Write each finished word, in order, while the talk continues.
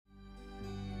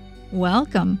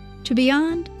Welcome to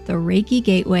Beyond the Reiki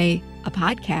Gateway, a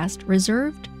podcast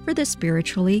reserved for the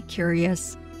spiritually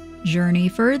curious. Journey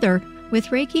further with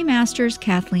Reiki Masters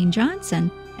Kathleen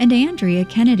Johnson and Andrea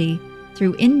Kennedy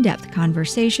through in-depth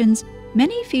conversations,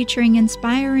 many featuring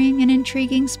inspiring and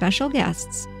intriguing special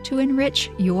guests to enrich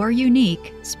your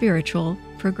unique spiritual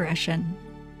progression.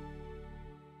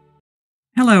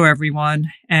 Hello,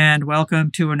 everyone, and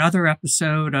welcome to another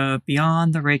episode of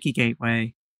Beyond the Reiki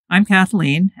Gateway. I'm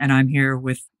Kathleen, and I'm here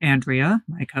with Andrea,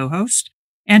 my co-host,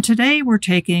 and today we're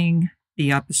taking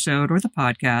the episode or the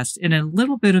podcast in a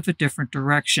little bit of a different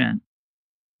direction.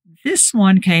 This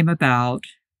one came about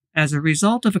as a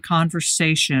result of a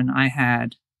conversation I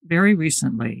had very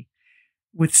recently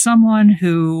with someone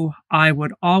who I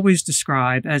would always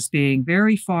describe as being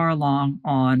very far along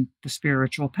on the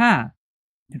spiritual path.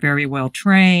 Very well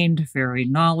trained, very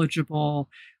knowledgeable,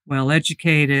 well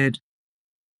educated.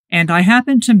 And I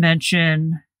happened to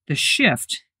mention the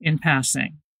shift in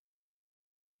passing.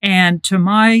 And to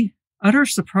my utter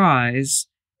surprise,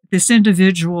 this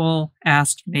individual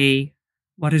asked me,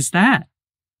 "What is that?"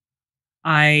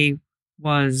 I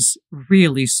was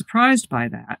really surprised by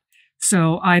that.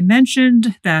 So I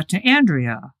mentioned that to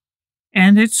Andrea,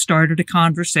 and it started a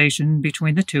conversation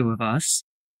between the two of us.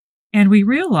 And we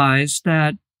realized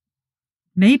that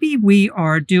maybe we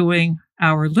are doing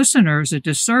our listeners a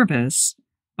disservice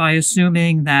by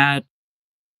assuming that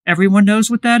everyone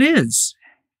knows what that is.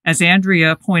 As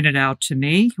Andrea pointed out to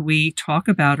me, we talk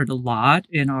about it a lot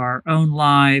in our own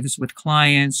lives with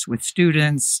clients, with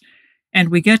students, and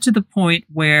we get to the point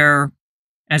where,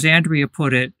 as Andrea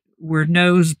put it, we're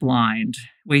nose blind.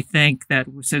 We think that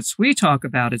since we talk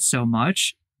about it so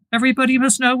much, everybody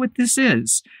must know what this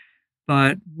is.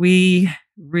 But we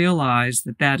realize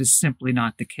that that is simply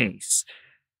not the case.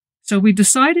 So we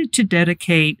decided to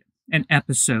dedicate an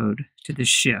episode to this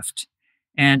shift.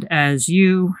 And as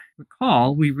you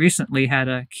recall, we recently had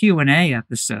a Q&A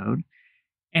episode,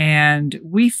 and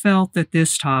we felt that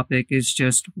this topic is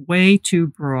just way too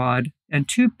broad and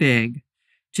too big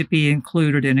to be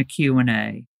included in a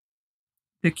Q&A.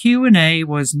 The Q&A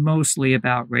was mostly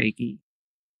about Reiki,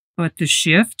 but the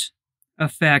shift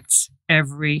affects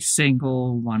every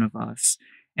single one of us.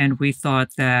 And we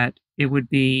thought that it would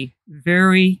be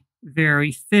very,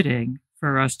 very fitting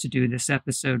for us to do this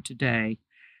episode today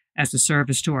as a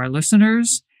service to our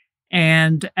listeners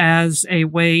and as a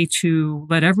way to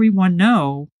let everyone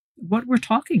know what we're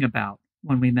talking about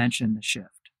when we mention the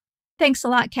shift. Thanks a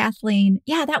lot, Kathleen.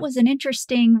 Yeah, that was an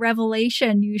interesting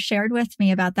revelation you shared with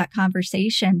me about that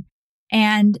conversation.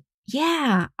 And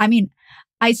yeah,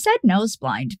 I said nose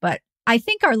blind, but I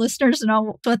think our listeners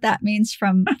know what that means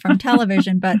from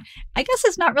television, but I guess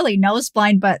it's not really nose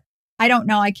blind, but I don't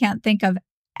know. I can't think of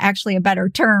actually a better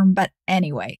term. But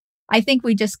anyway, I think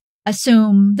we just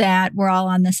assume that we're all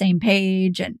on the same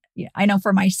page. And I know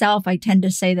for myself, I tend to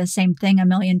say the same thing a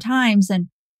million times. And,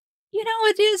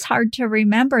 it is hard to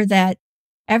remember that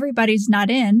everybody's not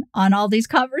in on all these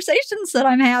conversations that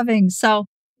I'm having. So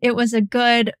it was a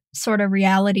good sort of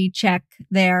reality check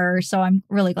there. So I'm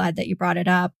really glad that you brought it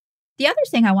up. The other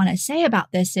thing I want to say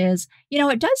about this is,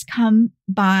 it does come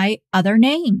by other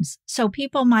names. So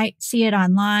people might see it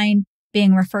online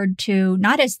being referred to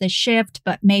not as the shift,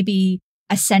 but maybe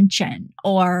Ascension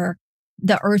or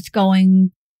the earth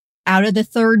going out of the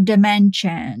third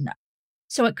dimension.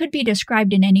 So it could be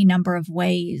described in any number of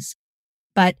ways.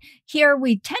 But here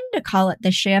we tend to call it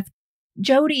the shift.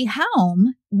 Jody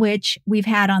Helm, which we've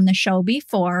had on the show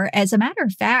before, as a matter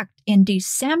of fact, in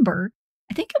December,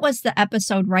 I think it was the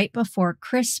episode right before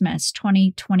Christmas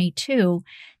 2022,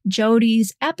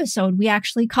 Jody's episode we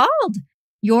actually called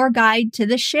Your Guide to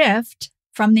the Shift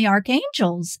from the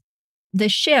Archangels. The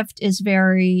shift is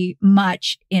very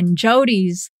much in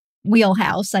Jody's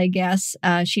wheelhouse, I guess.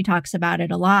 She talks about it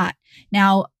a lot.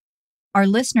 Now, our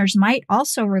listeners might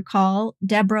also recall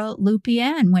Deborah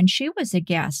Lupien when she was a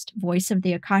guest, voice of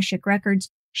the Akashic Records.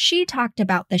 She talked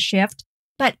about the shift,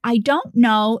 but I don't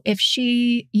know if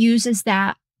she uses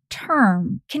that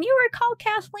term. Can you recall,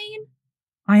 Kathleen?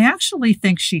 I actually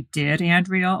think she did,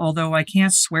 Andrea, although I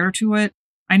can't swear to it.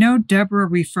 I know Deborah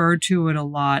referred to it a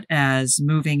lot as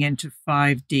moving into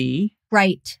 5D.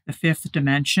 Right. The fifth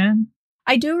dimension.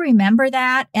 I do remember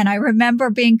that. And I remember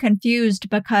being confused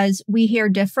because we hear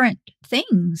different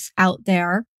things out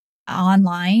there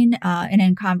online and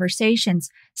in conversations.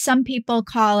 Some people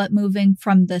call it moving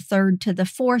from the third to the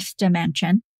fourth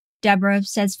dimension. Deborah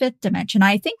says fifth dimension.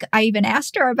 I think I even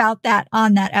asked her about that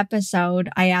on that episode.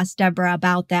 I asked Deborah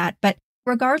about that. But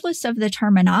regardless of the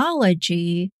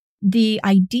terminology, the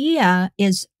idea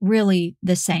is really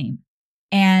the same.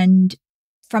 And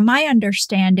from my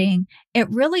understanding, it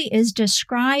really is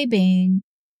describing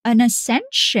an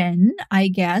ascension, I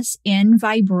guess, in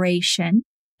vibration.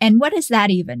 And what does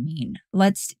that even mean?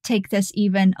 Let's take this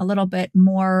even a little bit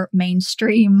more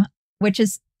mainstream, which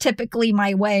is typically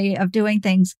my way of doing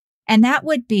things. And that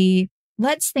would be,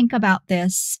 let's think about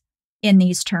this in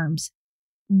these terms.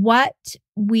 What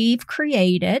we've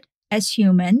created as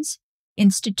humans,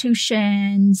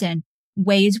 institutions and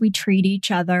ways we treat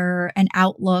each other and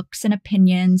outlooks and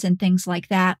opinions and things like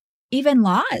that, even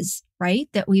laws, right,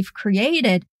 that we've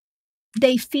created,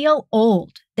 they feel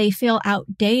old. They feel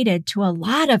outdated to a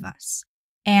lot of us.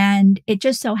 And it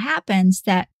just so happens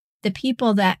that the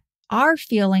people that are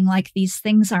feeling like these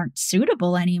things aren't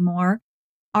suitable anymore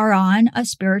are on a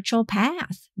spiritual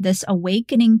path, this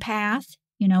awakening path.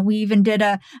 You know, we even did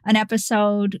an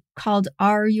episode called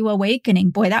Are You Awakening?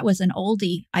 Boy, that was an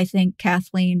oldie, I think,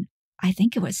 Kathleen. I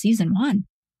think it was season 1.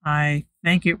 I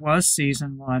think it was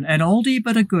season 1. An oldie,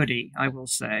 but a goodie, I will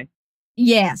say.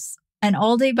 Yes, an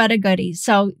oldie, but a goodie.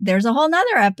 So there's a whole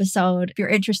nother episode. If you're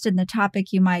interested in the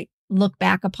topic, you might look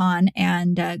back upon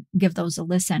and give those a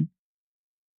listen.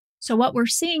 So what we're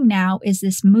seeing now is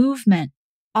this movement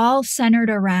all centered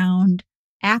around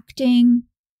acting,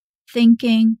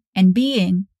 thinking, and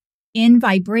being in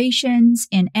vibrations,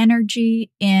 in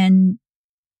energy, in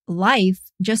life,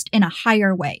 just in a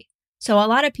higher way. So a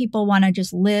lot of people want to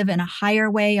just live in a higher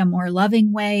way, a more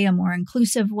loving way, a more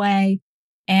inclusive way.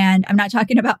 And I'm not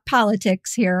talking about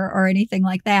politics here or anything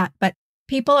like that, but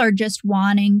people are just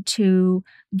wanting to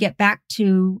get back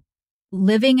to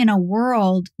living in a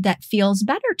world that feels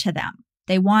better to them.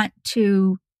 They want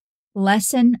to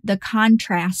lessen the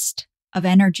contrast of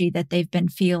energy that they've been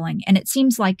feeling. And it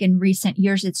seems like in recent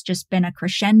years, it's just been a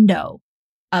crescendo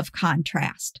of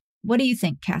contrast. What do you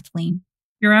think, Kathleen?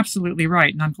 You're absolutely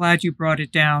right. And I'm glad you brought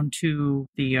it down to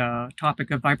the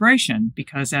topic of vibration,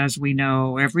 because as we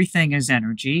know, everything is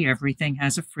energy. Everything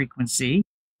has a frequency,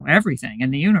 everything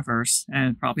in the universe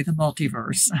and probably the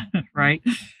multiverse, right?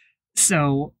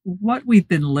 So what we've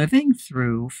been living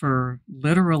through for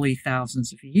literally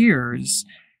thousands of years,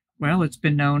 well, it's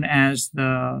been known as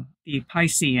the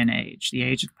Piscean age, the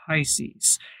age of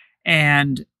Pisces.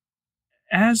 And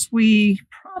as we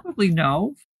probably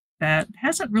know, that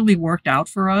hasn't really worked out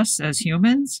for us as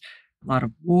humans. A lot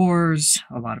of wars,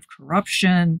 a lot of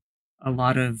corruption, a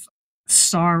lot of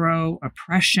sorrow,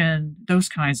 oppression, those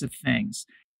kinds of things.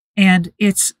 And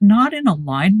it's not in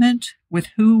alignment with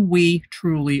who we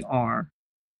truly are.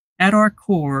 At our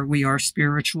core, we are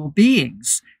spiritual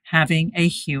beings having a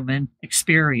human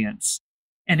experience.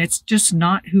 And it's just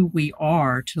not who we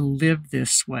are to live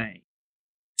this way.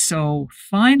 So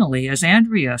finally, as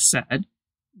Andrea said,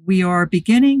 we are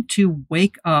beginning to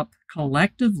wake up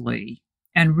collectively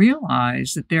and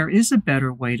realize that there is a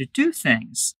better way to do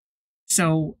things.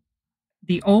 So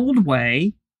the old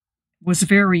way was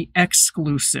very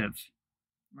exclusive,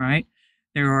 right?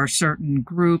 There are certain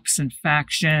groups and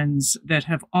factions that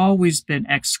have always been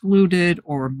excluded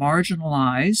or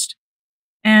marginalized.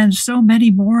 And so many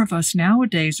more of us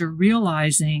nowadays are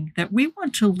realizing that we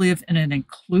want to live in an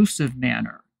inclusive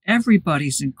manner.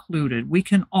 Everybody's included. We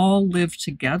can all live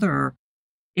together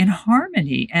in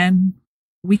harmony, and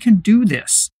we can do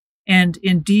this. And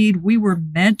indeed, we were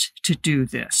meant to do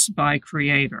this by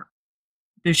Creator.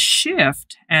 The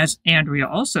shift, as Andrea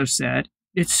also said,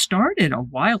 it started a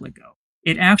while ago.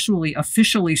 It actually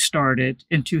officially started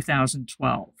in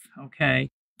 2012,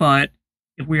 okay? But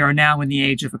we are now in the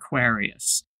age of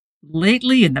Aquarius.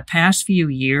 Lately, in the past few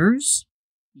years,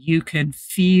 you can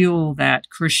feel that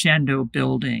crescendo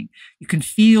building. You can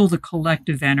feel the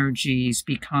collective energies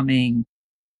becoming,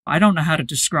 I don't know how to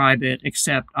describe it,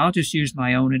 except I'll just use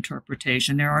my own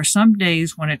interpretation. There are some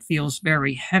days when it feels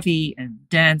very heavy and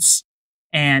dense,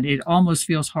 and it almost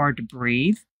feels hard to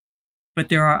breathe. But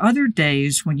there are other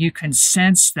days when you can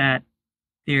sense that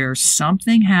there's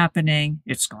something happening.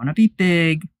 It's going to be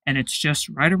big, and it's just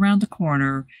right around the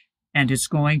corner, and it's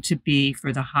going to be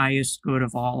for the highest good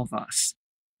of all of us.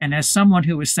 And as someone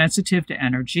who is sensitive to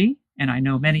energy, and I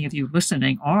know many of you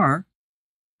listening are,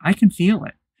 I can feel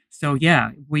it. So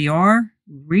yeah, we are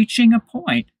reaching a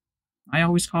point, I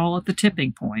always call it the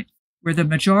tipping point, where the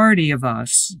majority of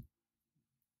us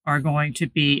are going to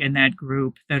be in that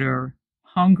group that are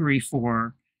hungry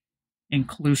for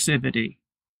inclusivity.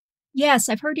 Yes,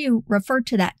 I've heard you refer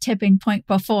to that tipping point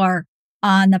before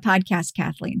on the podcast,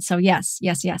 Kathleen. So yes.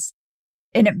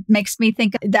 And it makes me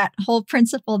think of that whole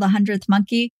principle, the 100th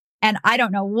monkey. And I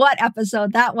don't know what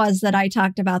episode that was that I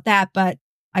talked about that, but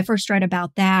I first read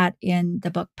about that in the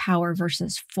book Power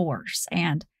versus Force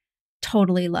and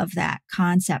totally love that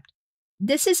concept.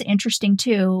 this is interesting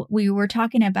too. We were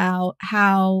talking about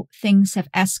how things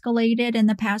have escalated in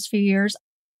the past few years.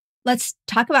 Let's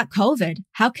talk about COVID.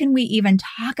 How can we even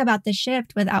talk about the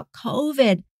shift without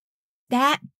COVID?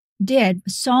 That did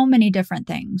so many different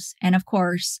things. And of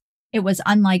course, it was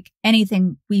unlike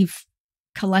anything we've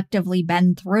collectively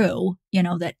been through,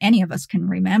 that any of us can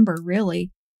remember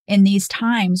really in these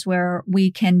times where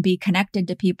we can be connected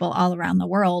to people all around the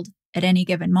world at any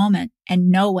given moment and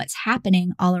know what's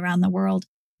happening all around the world.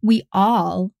 We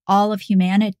all of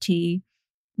humanity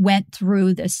went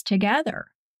through this together.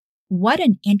 What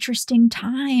an interesting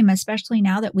time, especially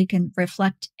now that we can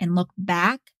reflect and look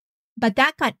back. But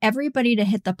that got everybody to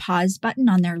hit the pause button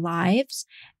on their lives.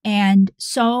 And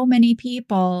so many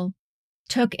people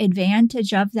took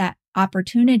advantage of that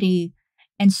opportunity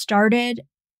and started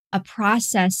a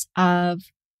process of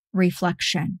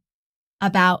reflection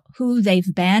about who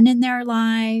they've been in their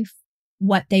life,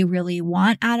 what they really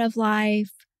want out of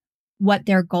life, what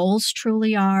their goals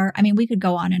truly are. I mean, we could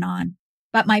go on and on.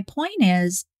 But my point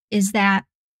is that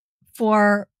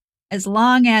for as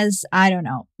long as, I don't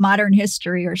know, modern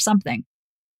history or something,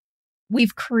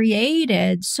 we've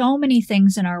created so many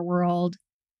things in our world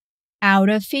out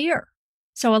of fear.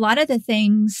 So a lot of the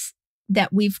things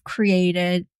that we've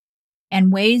created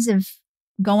and ways of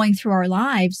going through our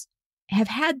lives have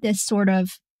had this sort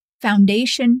of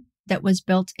foundation that was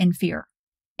built in fear.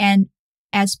 And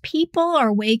as people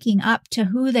are waking up to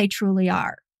who they truly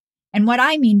are, and what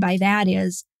I mean by that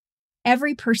is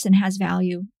every person has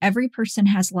value, every person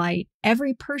has light,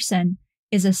 every person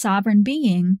is a sovereign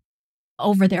being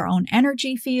over their own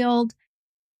energy field.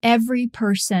 Every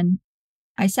person,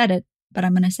 I said it, but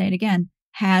I'm going to say it again,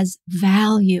 has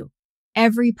value.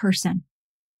 Every person.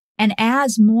 And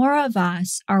as more of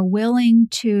us are willing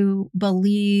to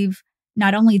believe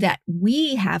not only that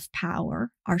we have power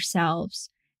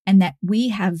ourselves and that we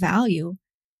have value,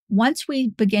 once we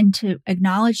begin to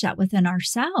acknowledge that within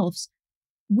ourselves,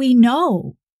 we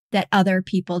know that other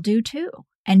people do too.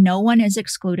 And no one is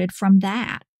excluded from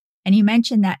that. And you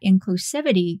mentioned that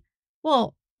inclusivity.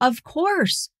 Well, of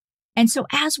course. And so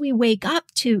as we wake up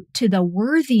to the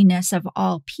worthiness of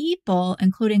all people,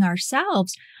 including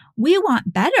ourselves, we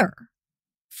want better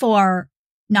for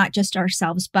not just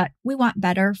ourselves, but we want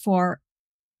better for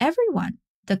everyone,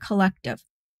 the collective.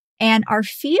 And our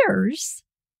fears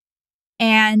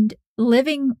and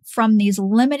living from these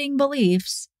limiting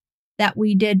beliefs that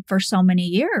we did for so many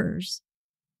years,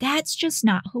 that's just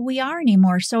not who we are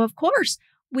anymore. So of course,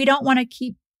 we don't want to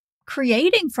keep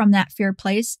creating from that fear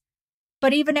place.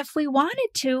 But even if we wanted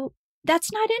to,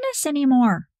 that's not in us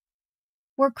anymore.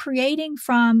 We're creating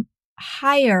from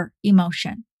higher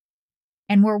emotion.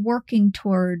 And we're working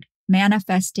toward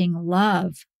manifesting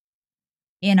love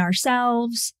in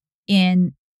ourselves,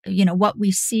 in what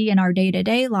we see in our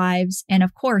day-to-day lives. And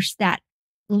of course, that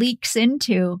leaks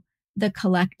into the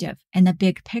collective and the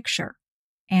big picture.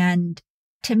 And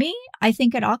to me, I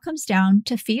think it all comes down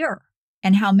to fear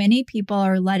and how many people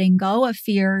are letting go of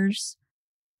fears.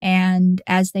 And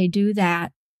as they do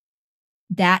that,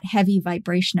 that heavy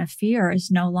vibration of fear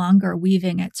is no longer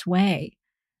weaving its way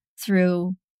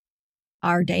through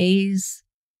our days,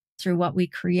 through what we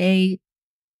create,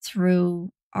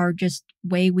 through our just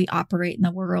way we operate in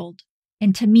the world.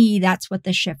 And to me, that's what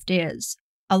the shift is,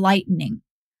 a lightening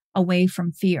away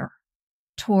from fear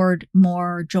toward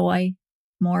more joy,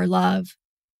 more love.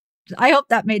 I hope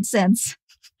that made sense.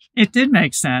 It did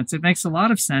make sense. It makes a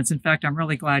lot of sense. In fact, I'm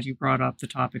really glad you brought up the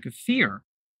topic of fear,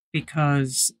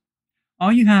 because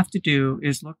all you have to do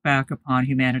is look back upon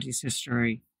humanity's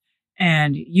history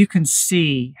and you can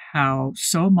see how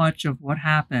so much of what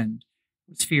happened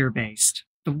was fear-based.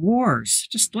 The wars,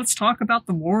 just let's talk about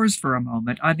the wars for a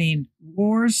moment. I mean,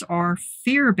 wars are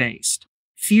fear-based.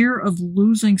 Fear of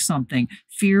losing something,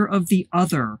 fear of the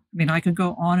other. I mean, I could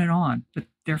go on, but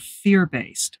they're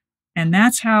fear-based. And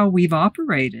that's how we've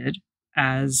operated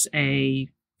as the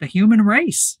human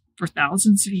race for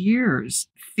thousands of years,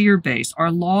 fear-based. Our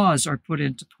laws are put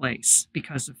into place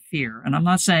because of fear. And I'm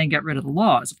not saying get rid of the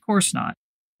laws, of course not.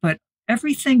 But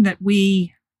everything that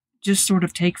we just sort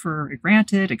of take for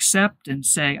granted, accept, and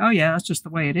say, oh yeah, that's just the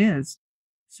way it is,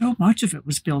 so much of it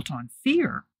was built on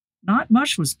fear. Not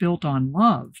much was built on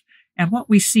love. And what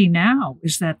we see now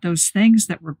is that those things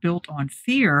that were built on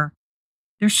fear,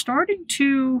 they're starting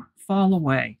to fall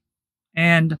away.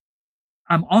 And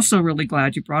I'm also really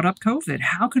glad you brought up COVID.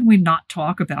 How can we not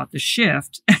talk about the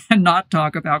shift and not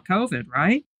talk about COVID,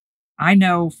 right? I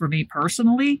know for me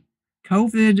personally,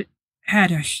 COVID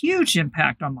had a huge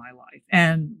impact on my life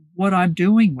and what I'm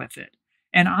doing with it.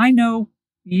 And I know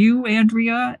you,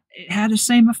 Andrea, it had the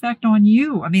same effect on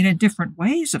you. I mean, in different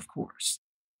ways, of course.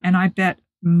 And I bet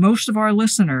most of our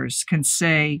listeners can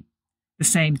say the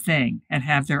same thing and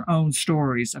have their own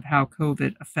stories of how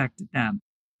COVID affected them.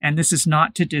 And this is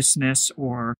not to dismiss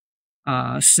or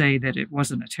say that it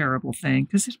wasn't a terrible thing,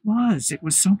 because it was. It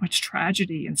was so much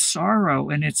tragedy and sorrow,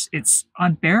 and it's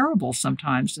unbearable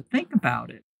sometimes to think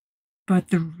about it. But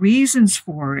the reasons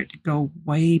for it go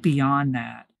way beyond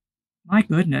that. My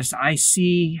goodness, I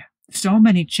see so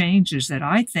many changes that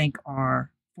I think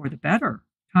are for the better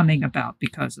coming about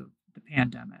because of the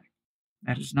pandemic.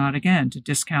 That is not, again, to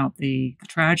discount the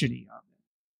tragedy of it.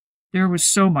 There was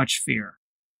so much fear.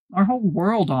 Our whole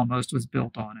world almost was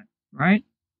built on it, right?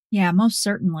 Yeah, most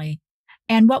certainly.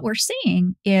 And what we're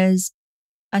seeing is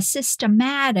a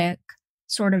systematic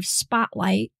sort of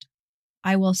spotlight,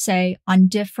 I will say, on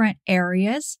different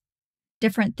areas,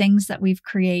 different things that we've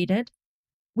created.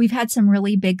 We've had some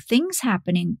really big things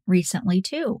happening recently,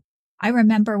 too. I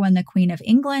remember when the Queen of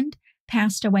England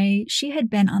passed away, she had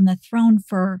been on the throne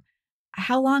for,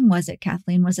 how long was it,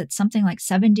 Kathleen? Was it something like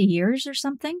 70 years or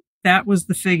something? That was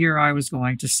the figure I was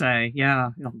going to say. Yeah,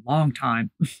 a long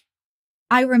time.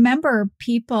 I remember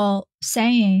people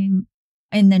saying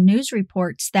in the news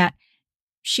reports that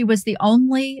she was the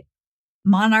only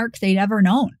monarch they'd ever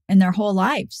known in their whole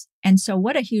lives. And so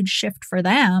what a huge shift for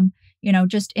them,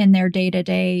 just in their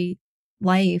day-to-day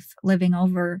life living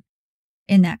over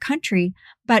in that country.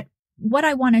 But what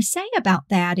I want to say about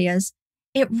that is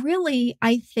it really,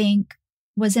 I think,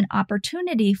 was an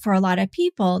opportunity for a lot of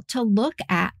people to look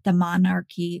at the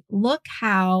monarchy, look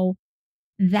how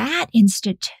that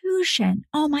institution,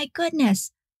 oh my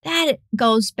goodness, that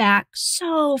goes back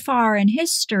so far in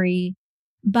history,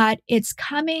 but it's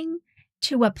coming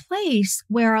to a place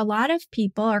where a lot of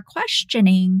people are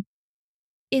questioning,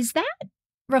 is that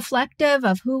reflective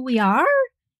of who we are?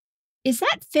 Is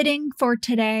that fitting for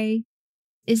today?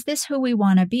 Is this who we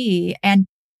want to be? And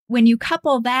when you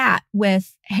couple that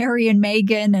with Harry and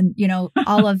Meghan and,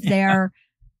 all of their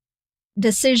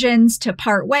decisions to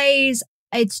part ways,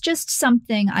 it's just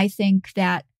something I think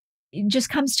that just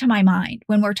comes to my mind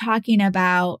when we're talking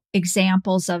about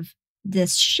examples of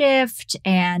this shift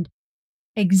and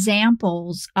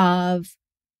examples of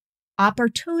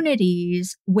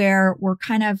opportunities where we're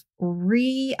kind of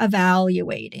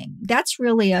reevaluating. That's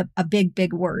really a big,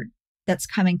 big word that's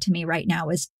coming to me right now.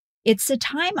 Is it's a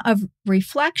time of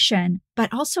reflection,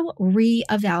 but also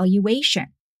reevaluation,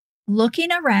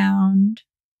 looking around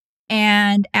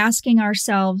and asking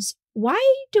ourselves, why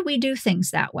do we do things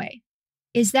that way?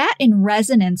 Is that in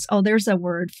resonance? Oh, there's a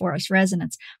word for us,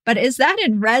 resonance. But is that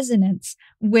in resonance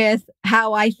with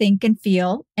how I think and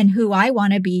feel and who I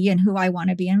want to be and who I want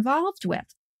to be involved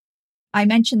with? I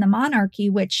mentioned the monarchy,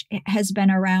 which has been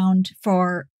around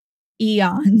for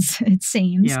eons, it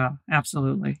seems. Yeah,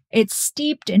 absolutely. It's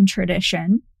steeped in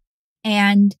tradition,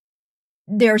 and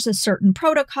there's a certain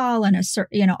protocol and a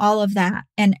certain, all of that.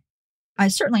 And I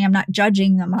certainly am not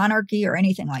judging the monarchy or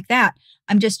anything like that.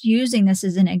 I'm just using this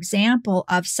as an example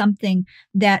of something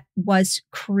that was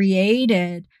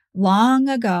created long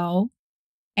ago,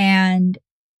 and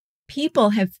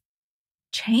people have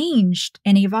changed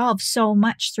and evolved so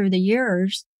much through the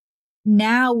years.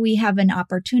 Now we have an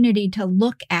opportunity to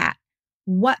look at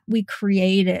what we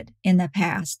created in the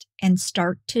past and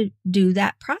start to do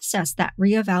that process, that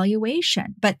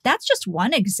reevaluation. But that's just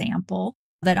one example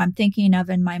that I'm thinking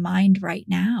of in my mind right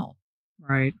now.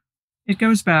 Right. It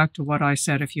goes back to what I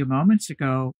said a few moments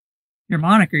ago. Your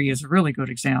monarchy is a really good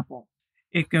example.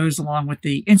 It goes along with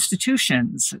the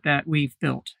institutions that we've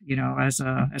built, as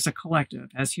a collective,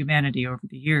 as humanity over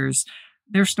the years.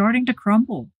 They're starting to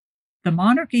crumble. The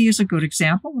monarchy is a good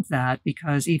example of that,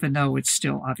 because even though it's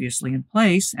still obviously in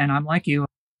place, and I'm like you,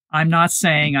 I'm not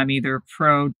saying I'm either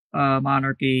pro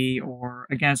monarchy or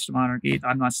against monarchy.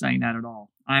 I'm not saying that at all.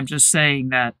 I'm just saying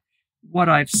that what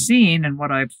I've seen and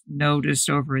what I've noticed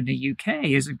over in the UK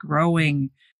is a growing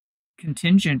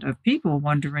contingent of people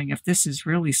wondering if this is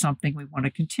really something we want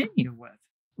to continue with.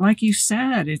 Like you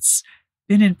said, it's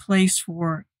been in place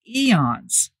for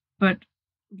eons, but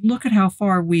look at how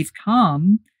far we've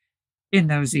come in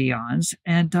those eons.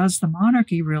 And does the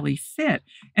monarchy really fit?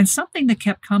 And something that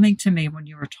kept coming to me when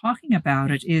you were talking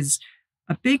about it is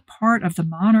a big part of the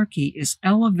monarchy is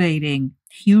elevating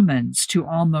humans to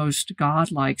almost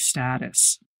godlike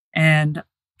status. And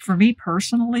for me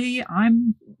personally,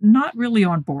 I'm not really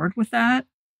on board with that.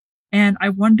 And I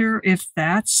wonder if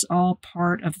that's all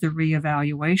part of the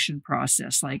reevaluation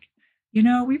process. Like, we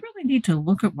really need to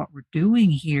look at what we're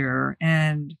doing here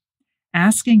and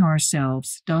asking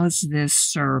ourselves, does this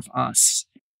serve us?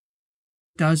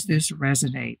 Does this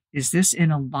resonate? Is this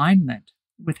in alignment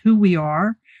with who we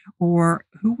are or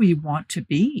who we want to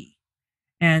be?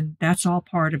 And that's all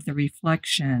part of the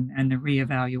reflection and the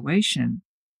reevaluation.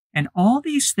 And all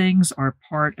these things are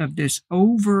part of this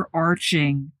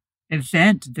overarching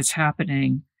event that's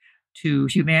happening to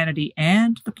humanity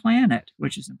and the planet,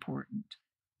 which is important,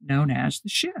 known as the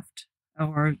shift,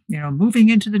 or, moving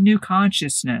into the new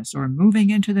consciousness or moving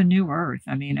into the new earth.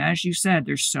 I mean, as you said,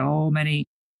 there's so many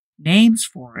names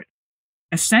for it.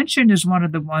 Ascension is one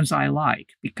of the ones I like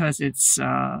because that's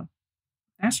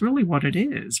really what it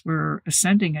is. We're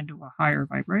ascending into a higher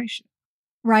vibration.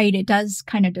 Right. It does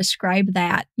kind of describe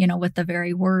that, with the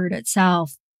very word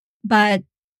itself. But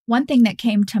one thing that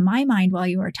came to my mind while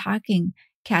you were talking,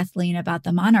 Kathleen, about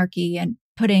the monarchy and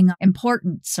putting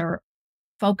importance or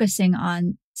focusing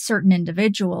on certain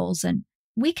individuals, and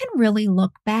we can really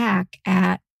look back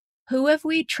at who have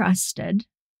we trusted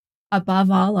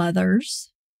above all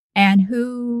others and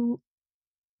who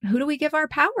do we give our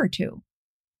power to?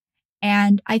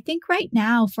 And I think right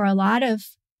now for a lot of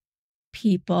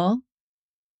people,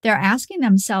 they're asking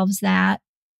themselves that,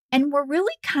 and we're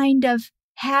really kind of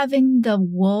having the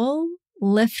wool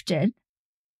lifted.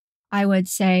 I would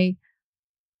say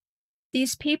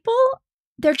these people,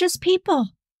 they're just people.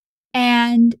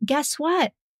 And guess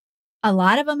what? A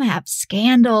lot of them have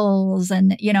scandals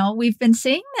and, we've been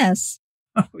seeing this.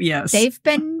 Oh, yes. They've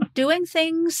been doing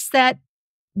things that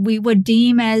we would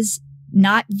deem as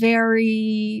not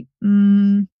very,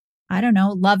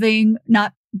 loving,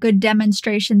 not good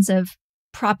demonstrations of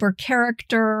proper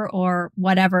character or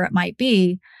whatever it might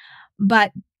be.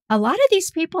 But a lot of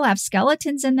these people have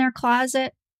skeletons in their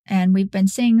closet. And we've been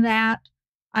seeing that,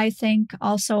 I think,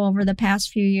 also over the past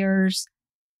few years.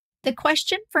 The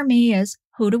question for me is,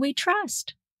 who do we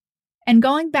trust? And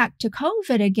going back to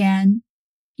COVID again,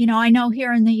 I know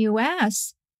here in the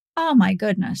US, oh my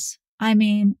goodness. I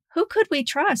mean, who could we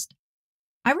trust?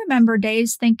 I remember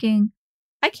days thinking,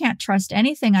 I can't trust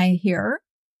anything I hear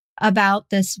about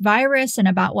this virus and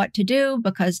about what to do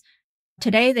because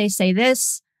today they say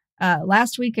this,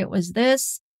 last week it was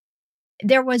this.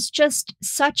 There was just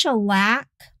such a lack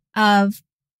of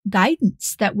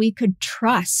guidance that we could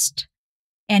trust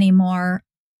anymore.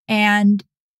 And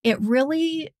it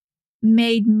really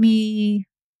made me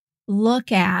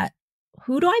look at,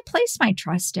 who do I place my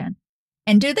trust in?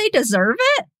 And do they deserve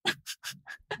it?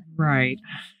 Right.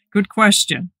 Good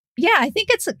question. Yeah, I think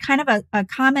it's a kind of a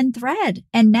common thread.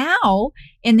 And now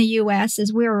in the US,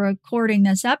 as we're recording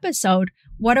this episode,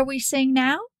 what are we seeing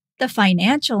now? The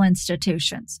financial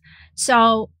institutions.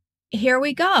 So here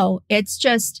we go. It's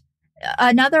just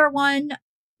another one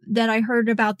that I heard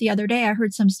about the other day. I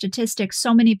heard some statistics,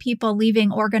 so many people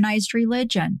leaving organized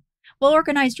religion. Well,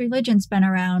 organized religion's been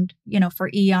around, for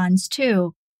eons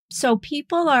too. So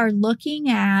people are looking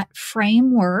at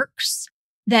frameworks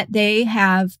that they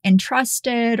have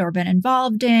entrusted or been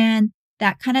involved in,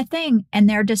 that kind of thing. And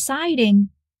they're deciding,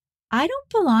 I don't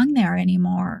belong there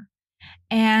anymore.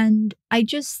 And I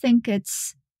just think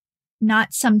it's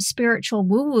not some spiritual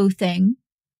woo-woo thing.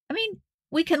 I mean,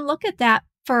 we can look at that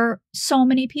for so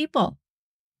many people.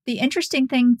 The interesting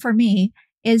thing for me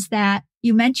is that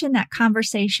you mentioned that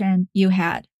conversation you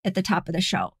had at the top of the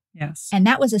show. Yes. And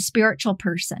that was a spiritual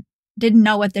person. Didn't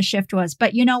know what the shift was.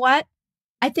 But you know what?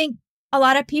 I think a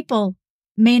lot of people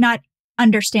may not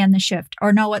understand the shift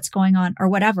or know what's going on or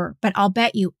whatever, but I'll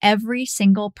bet you every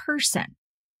single person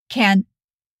can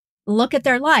look at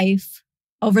their life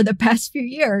over the past few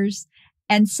years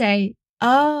and say,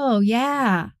 oh,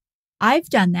 yeah, I've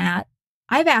done that.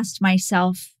 I've asked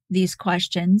myself these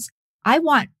questions. I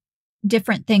want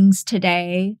different things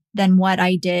today than what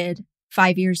I did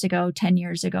 5 years ago, 10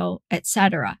 years ago,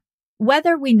 etc.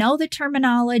 Whether we know the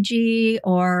terminology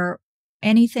or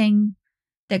anything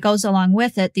that goes along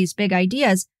with it, these big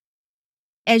ideas,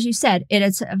 as you said, it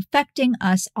is affecting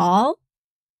us all.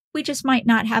 We just might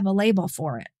not have a label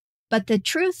for it. But the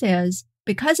truth is,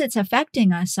 because it's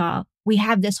affecting us all, we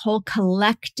have this whole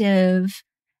collective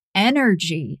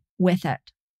energy with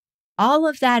it. All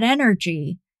of that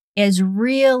energy is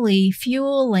really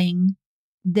fueling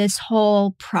this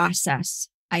whole process,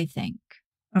 I think.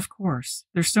 Of course.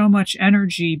 There's so much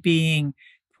energy being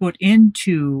put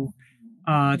into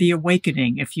the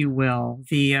awakening, if you will,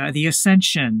 the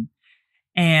ascension.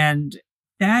 And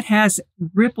that has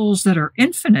ripples that are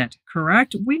infinite,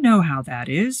 correct? We know how that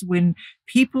is. When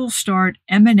people start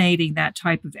emanating that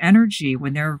type of energy,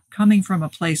 when they're coming from a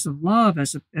place of love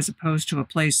as opposed to a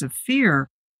place of fear,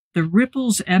 the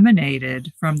ripples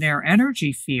emanated from their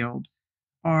energy field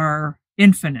are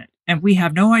infinite. And we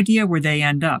have no idea where they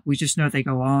end up. We just know they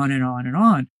go on and on and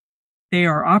on. They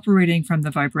are operating from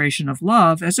the vibration of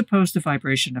love as opposed to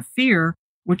vibration of fear,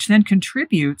 which then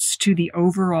contributes to the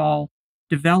overall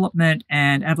development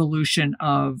and evolution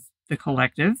of the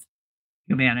collective,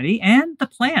 humanity, and the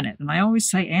planet. And I always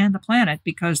say and the planet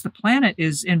because the planet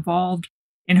is involved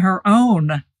in her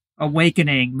own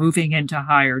awakening, moving into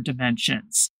higher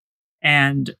dimensions.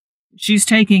 And she's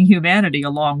taking humanity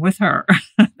along with her.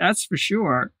 That's for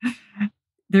sure.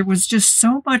 There was just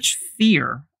so much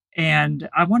fear. And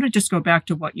I want to just go back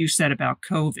to what you said about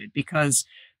COVID because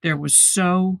there was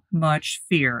so much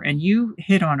fear. And you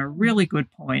hit on a really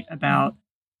good point about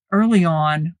early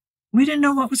on, we didn't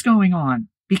know what was going on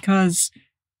because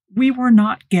we were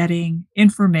not getting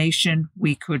information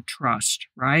we could trust,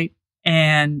 right?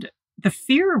 And the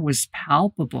fear was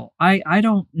palpable. I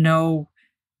don't know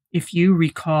if you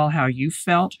recall how you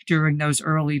felt during those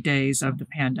early days of the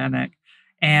pandemic.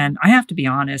 And I have to be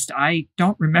honest, I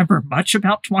don't remember much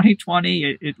about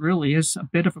 2020. It really is a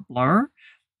bit of a blur.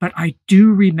 But I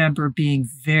do remember being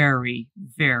very,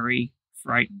 very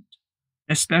frightened,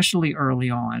 especially early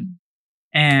on,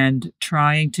 and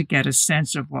trying to get a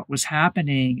sense of what was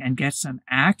happening and get some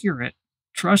accurate,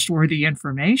 trustworthy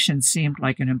information seemed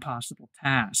like an impossible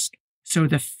task. So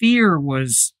the fear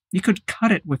was, you could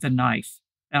cut it with a knife,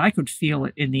 and I could feel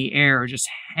it in the air just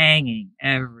hanging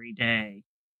every day.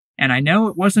 And I know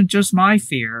it wasn't just my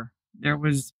fear. There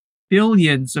was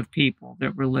billions of people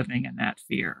that were living in that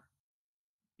fear.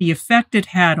 The effect it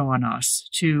had on us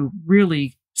to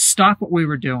really stop what we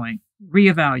were doing,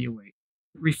 reevaluate,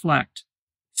 reflect.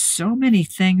 So many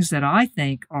things that I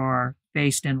think are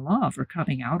based in love are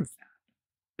coming out of that.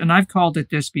 And I've called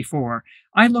it this before.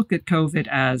 I look at COVID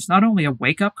as not only a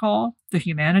wake-up call to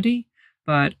humanity,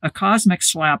 but a cosmic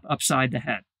slap upside the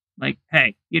head. Like,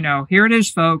 hey, here it is,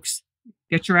 folks.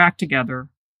 Get your act together.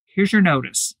 Here's your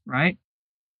notice, right?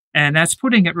 And that's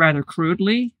putting it rather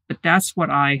crudely, but that's what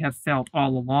I have felt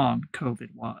all along COVID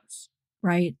was.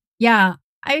 Right. Yeah,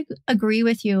 I agree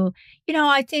with you.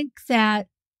 I think that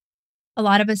a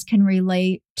lot of us can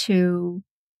relate to,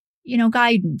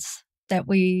 guidance that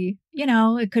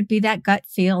it could be that gut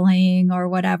feeling or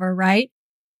whatever, right?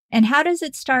 And how does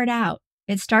it start out?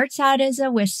 It starts out as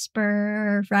a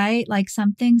whisper, right? Like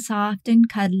something soft and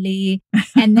cuddly.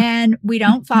 And then we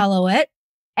don't follow it.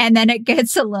 And then it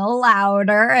gets a little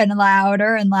louder and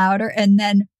louder and louder. And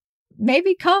then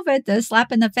maybe COVID, the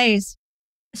slap in the face.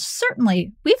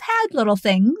 Certainly, we've had little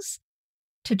things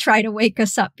to try to wake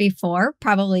us up before,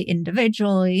 probably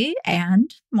individually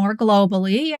and more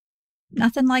globally.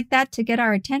 Nothing like that to get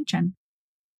our attention.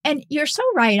 And you're so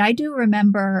right. I do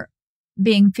remember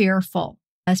being fearful,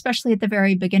 especially at the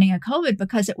very beginning of COVID,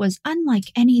 because it was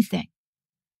unlike anything.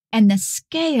 And the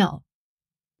scale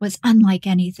was unlike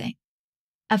anything,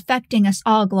 affecting us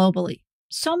all globally.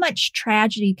 So much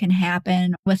tragedy can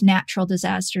happen with natural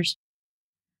disasters.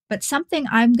 But something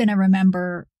I'm going to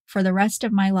remember for the rest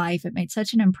of my life, it made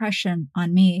such an impression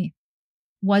on me,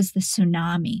 was the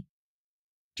tsunami.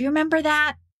 Do you remember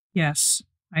that? Yes,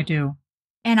 I do.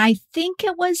 And I think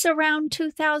it was around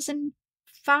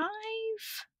 2005.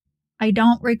 I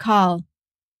don't recall.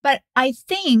 But I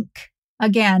think,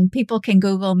 again, people can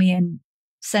Google me and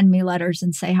send me letters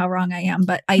and say how wrong I am.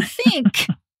 But I think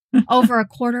over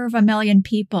 250,000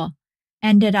 people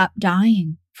ended up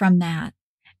dying from that.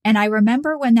 And I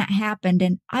remember when that happened,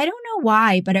 and I don't know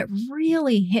why, but it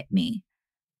really hit me.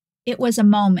 It was a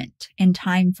moment in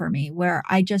time for me where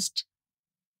I just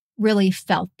really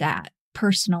felt that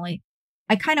personally.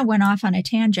 I kind of went off on a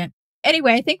tangent.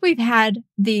 Anyway, I think we've had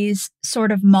these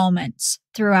sort of moments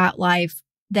throughout life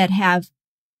that have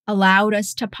allowed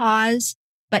us to pause,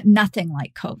 but nothing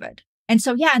like COVID. And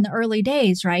so, yeah, in the early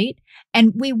days, right?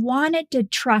 And we wanted to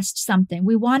trust something.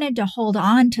 We wanted to hold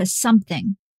on to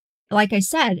something. Like I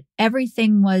said,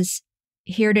 everything was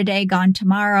here today, gone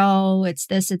tomorrow. It's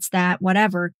this, it's that,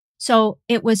 whatever. So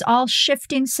it was all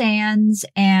shifting sands.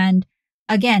 And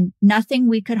again, nothing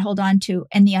we could hold on to,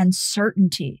 and the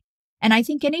uncertainty. And I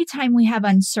think anytime we have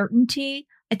uncertainty,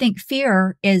 I think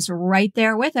fear is right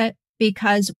there with it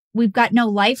because we've got no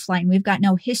lifeline. We've got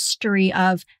no history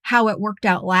of how it worked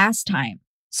out last time.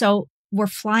 So we're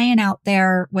flying out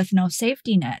there with no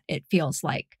safety net, it feels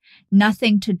like.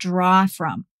 Nothing to draw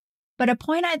from. But a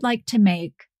point I'd like to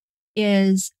make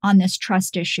is on this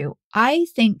trust issue. I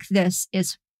think this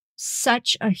is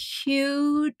such a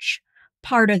huge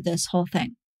part of this whole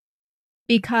thing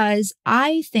because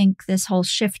I think this whole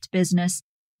shift business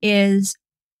is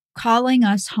calling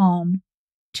us home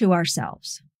to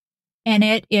ourselves. And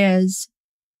it is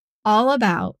all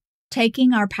about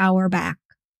taking our power back,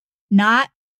 not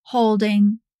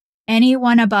holding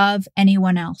anyone above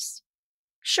anyone else.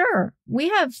 Sure, we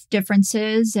have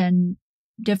differences and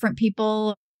different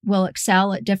people will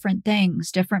excel at different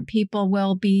things. Different people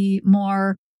will be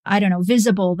more I don't know,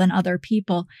 visible than other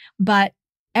people, but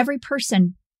every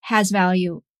person has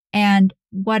value. And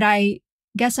what I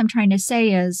guess I'm trying to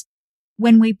say is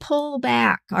when we pull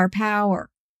back our power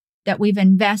that we've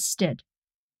invested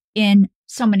in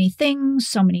so many things,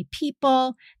 so many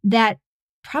people that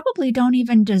probably don't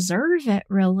even deserve it,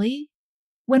 really.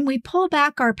 When we pull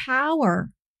back our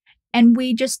power and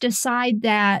we just decide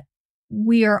that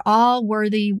we are all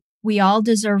worthy, we all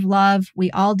deserve love, we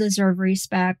all deserve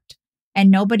respect, and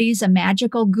nobody's a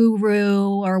magical guru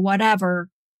or whatever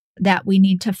that we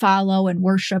need to follow and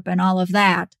worship and all of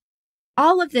that.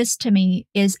 All of this to me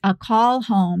is a call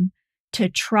home to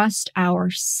trust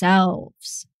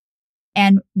ourselves.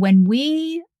 And when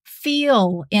we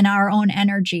feel in our own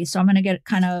energy, so I'm going to get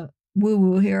kind of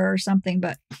woo-woo here or something,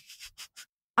 but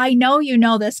I know you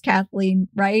know this, Kathleen,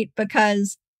 right?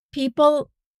 Because people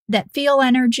that feel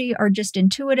energy are just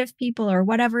intuitive people or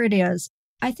whatever it is.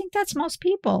 I think that's most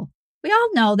people. We all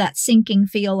know that sinking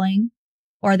feeling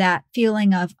or that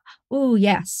feeling of, oh,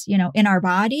 yes, in our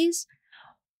bodies.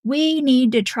 We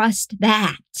need to trust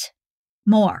that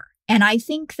more. And I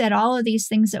think that all of these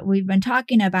things that we've been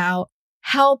talking about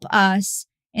help us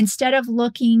instead of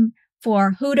looking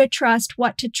for who to trust,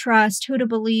 what to trust, who to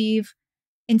believe.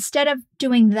 Instead of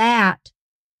doing that,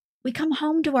 we come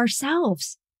home to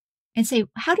ourselves and say,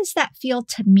 how does that feel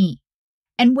to me?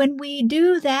 And when we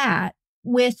do that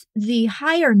with the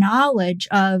higher knowledge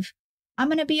of, I'm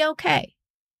going to be okay.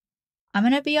 I'm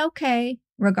going to be okay,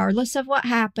 regardless of what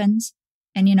happens.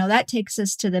 And, that takes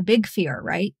us to the big fear,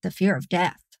 right? The fear of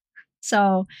death.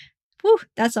 So,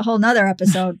 that's a whole nother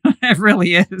episode. It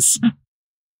really is.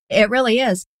 It really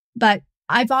is. But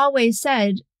I've always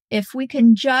said, if we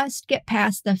can just get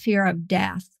past the fear of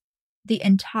death, the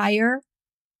entire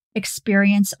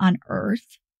experience on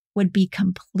Earth would be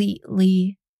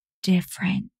completely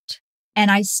different.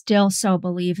 And I still so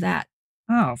believe that.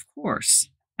 Oh, of course.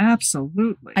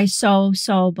 Absolutely. I so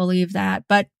believe that.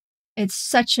 But it's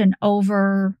such an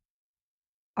overarching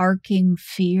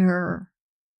fear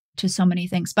to so many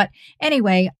things. But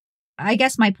anyway, I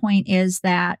guess my point is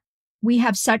that we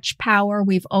have such power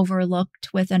we've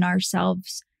overlooked within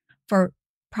ourselves for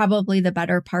probably the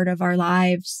better part of our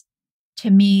lives. To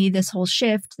me, this whole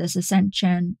shift, this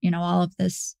ascension, all of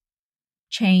this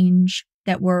change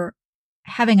that we're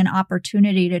having an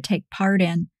opportunity to take part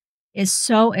in is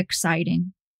so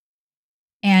exciting.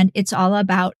 And it's all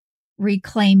about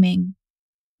reclaiming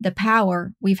the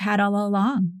power we've had all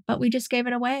along, but we just gave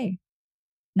it away,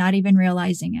 not even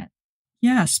realizing it.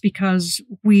 Yes, because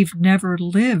we've never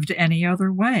lived any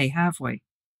other way, have we?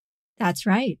 That's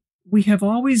right. We have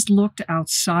always looked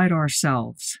outside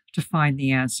ourselves to find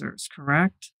the answers,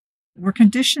 correct? We're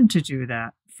conditioned to do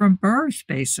that from birth,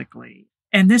 basically.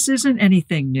 And this isn't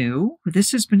anything new.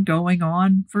 This has been going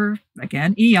on for,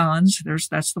 again, eons.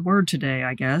 That's the word today,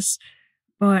 I guess.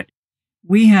 But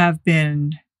we have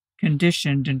been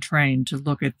conditioned and trained to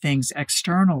look at things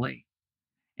externally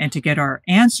and to get our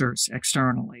answers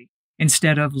externally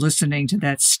instead of listening to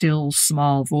that still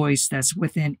small voice that's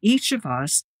within each of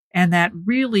us and that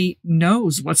really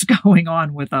knows what's going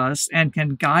on with us and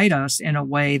can guide us in a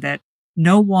way that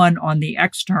no one on the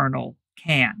external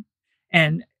can.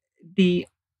 And the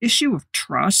issue of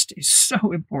trust is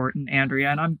so important,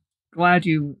 Andrea, and I'm glad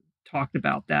you talked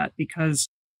about that because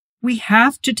we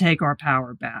have to take our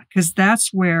power back because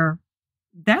that's where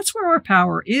our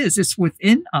power is. It's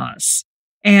within us.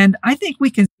 And I think we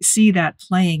can see that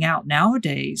playing out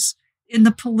nowadays in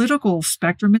the political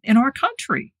spectrum in our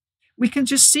country. We can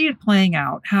just see it playing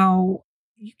out how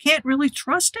you can't really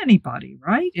trust anybody,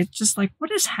 right? It's just like,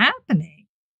 what is happening?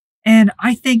 And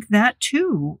I think that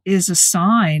too is a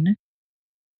sign.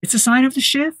 It's a sign of the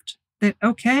shift that,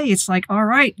 okay, it's like, all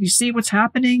right, you see what's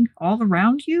happening all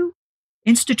around you?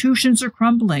 Institutions are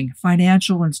crumbling,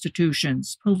 financial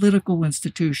institutions, political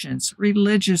institutions,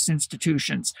 religious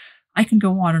institutions. I can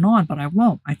go on and on, but I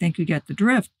won't. I think you get the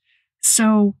drift.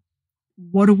 So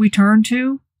what do we turn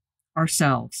to?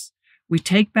 Ourselves. We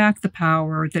take back the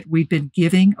power that we've been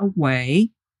giving away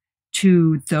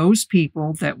to those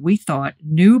people that we thought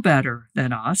knew better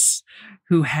than us,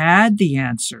 who had the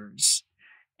answers.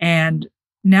 And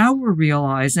now we're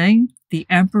realizing the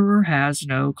emperor has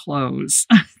no clothes.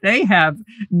 They have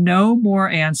no more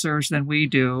answers than we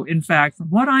do. In fact, from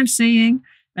what I'm seeing,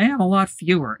 they have a lot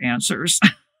fewer answers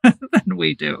than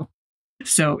we do.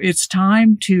 So it's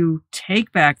time to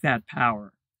take back that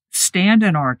power, stand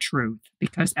in our truth,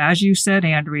 because as you said,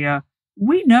 Andrea,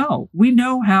 we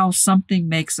know how something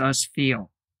makes us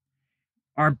feel.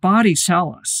 Our bodies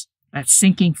tell us that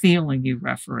sinking feeling you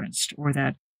referenced, or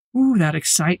that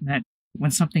excitement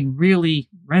when something really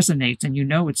resonates and you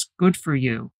know it's good for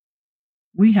you.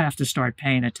 We have to start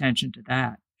paying attention to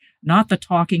that, not the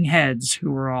talking heads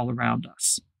who are all around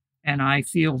us. And I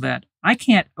feel that I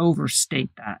can't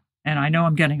overstate that. And I know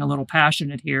I'm getting a little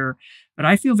passionate here, but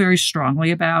I feel very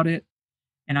strongly about it.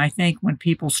 And I think when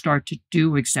people start to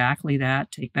do exactly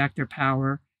that, take back their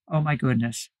power, oh my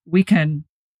goodness, we can,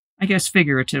 I guess,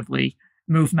 figuratively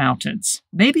move mountains.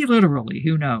 Maybe literally,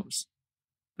 who knows?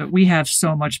 But we have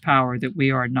so much power that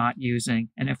we are not using.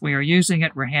 And if we are using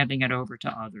it, we're handing it over to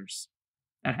others.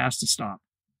 That has to stop.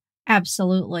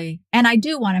 Absolutely. And I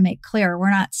do want to make clear,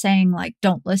 we're not saying like,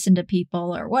 don't listen to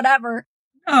people or whatever.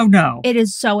 Oh, no. It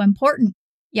is so important.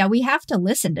 Yeah, we have to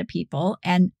listen to people.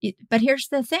 But here's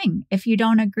the thing. If you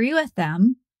don't agree with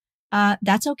them,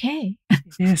 that's okay.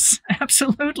 Yes,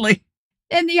 absolutely.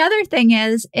 And the other thing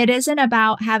is, it isn't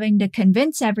about having to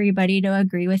convince everybody to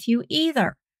agree with you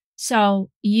either. So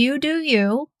you do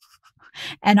you,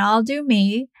 and I'll do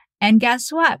me. And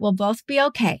guess what? We'll both be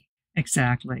okay.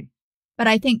 Exactly. But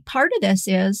I think part of this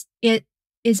is, it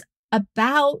is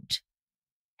about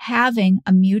having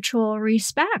a mutual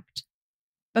respect.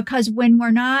 Because when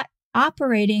we're not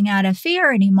operating out of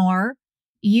fear anymore,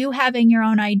 you having your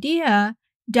own idea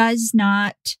does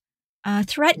not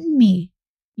threaten me,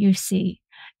 you see.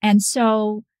 And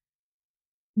so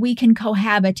we can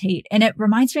cohabitate. And it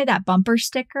reminds me of that bumper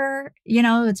sticker,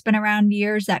 it's been around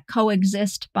years, that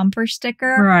coexist bumper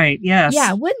sticker. Right, yes.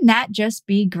 Yeah, wouldn't that just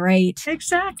be great?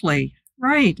 Exactly,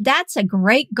 right. That's a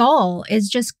great goal, is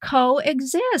just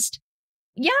coexist.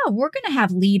 Yeah, we're going to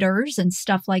have leaders and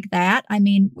stuff like that. I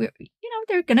mean,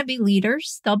 they're going to be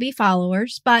leaders, they'll be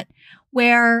followers, but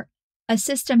where a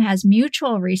system has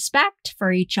mutual respect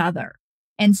for each other,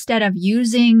 instead of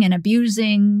using and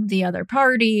abusing the other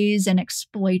parties and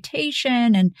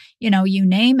exploitation and, you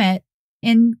name it,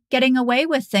 and getting away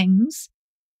with things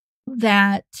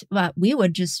that we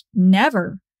would just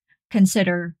never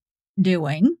consider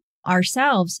doing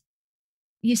ourselves.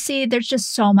 You see, there's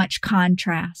just so much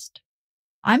contrast.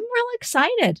 I'm real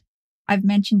excited. I've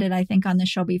mentioned it, I think, on the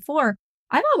show before.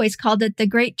 I've always called it the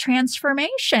Great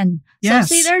Transformation. Yes.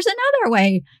 So see, there's another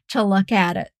way to look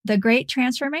at it, the Great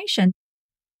Transformation.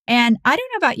 And I don't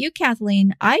know about you,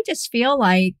 Kathleen. I just feel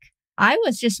like I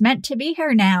was just meant to be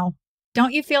here now.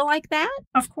 Don't you feel like that?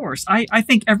 Of course. I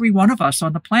think every one of us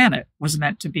on the planet was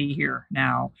meant to be here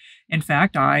now. In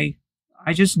fact, I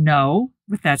just know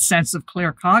with that sense of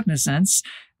clear cognizance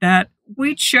that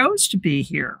we chose to be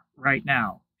here right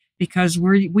now because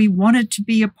we wanted to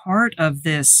be a part of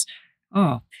this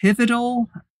pivotal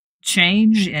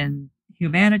change in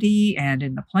humanity and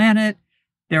in the planet.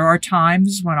 There are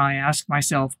times when I ask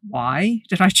myself, why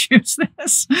did I choose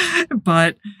this?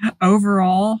 But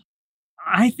overall,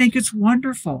 I think it's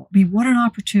wonderful. I mean, what an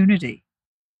opportunity.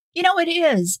 It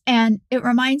is. And it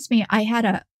reminds me, I had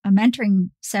a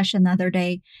mentoring session the other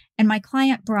day, and my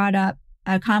client brought up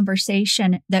a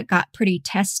conversation that got pretty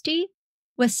testy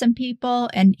with some people,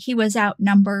 and he was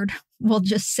outnumbered, we'll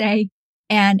just say,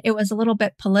 and it was a little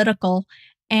bit political,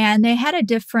 and they had a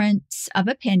difference of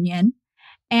opinion.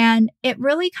 And it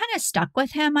really kind of stuck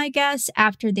with him, I guess,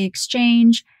 after the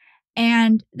exchange.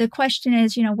 And the question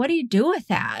is, what do you do with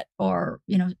that? Or,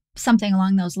 something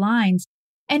along those lines.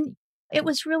 And it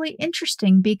was really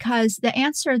interesting because the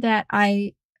answer that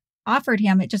I offered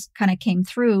him, it just kind of came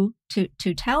through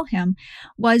to tell him,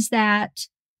 was that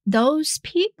those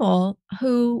people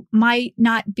who might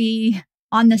not be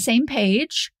on the same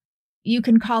page, you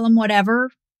can call them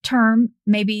whatever term,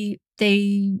 maybe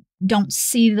they don't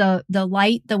see the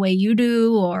light the way you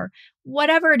do or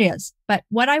whatever it is. But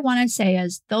what I want to say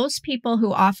is those people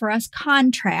who offer us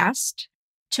contrast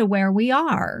to where we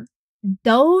are,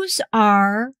 those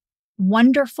are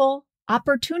wonderful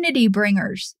opportunity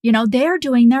bringers. They're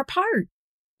doing their part.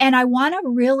 And I want to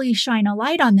really shine a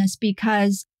light on this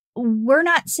because we're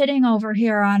not sitting over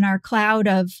here on our cloud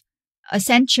of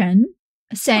ascension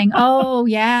saying, oh,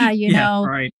 yeah,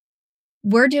 right.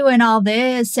 We're doing all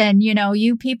this and,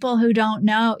 you people who don't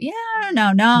know. Yeah,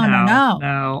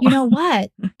 no. You know what?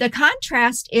 The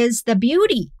contrast is the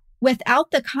beauty.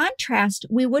 Without the contrast,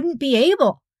 we wouldn't be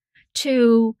able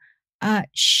to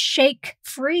shake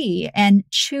free and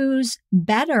choose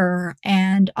better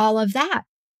and all of that.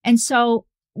 And so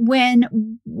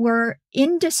when we're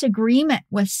in disagreement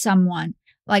with someone,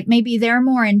 like maybe they're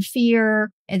more in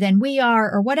fear than we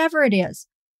are or whatever it is,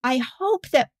 I hope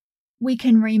that we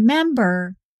can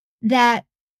remember that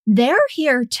they're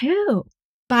here too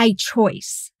by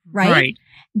choice, right? Right.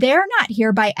 They're not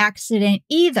here by accident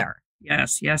either.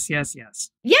 Yes. Yes.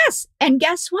 And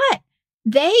guess what?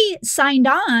 They signed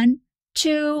on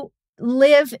to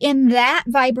live in that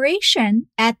vibration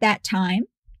at that time,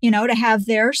 to have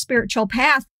their spiritual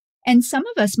path And some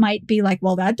of us might be like,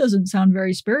 well, that doesn't sound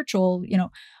very spiritual,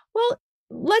 Well,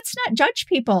 let's not judge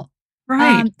people.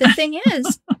 Right. The thing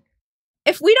is,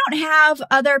 if we don't have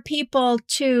other people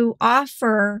to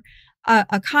offer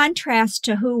a contrast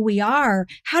to who we are,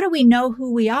 how do we know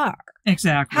who we are?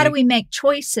 Exactly. How do we make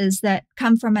choices that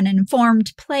come from an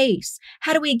informed place?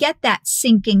 How do we get that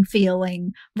sinking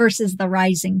feeling versus the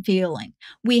rising feeling?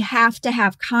 We have to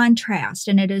have contrast,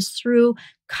 and it is through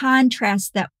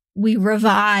contrast that we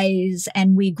revise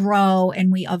and we grow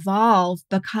and we evolve,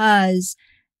 because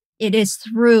it is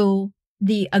through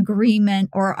the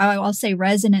agreement, or I'll say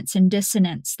resonance and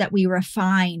dissonance, that we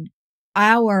refine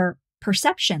our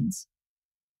perceptions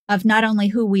of not only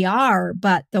who we are,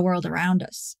 but the world around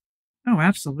us. Oh,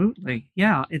 absolutely.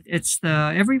 Yeah. It's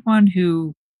everyone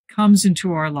who comes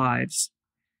into our lives.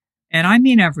 And I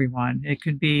mean everyone. It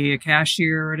could be a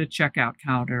cashier at a checkout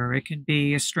counter. It can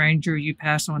be a stranger you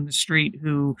pass on the street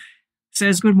who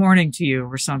says good morning to you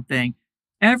or something.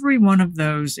 Every one of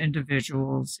those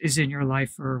individuals is in your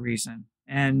life for a reason.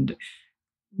 And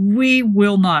we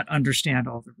will not understand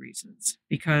all the reasons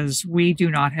because we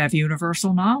do not have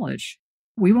universal knowledge.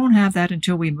 We won't have that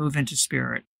until we move into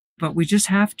spirit. But we just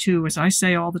have to, as I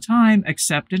say all the time,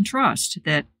 accept and trust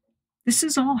that this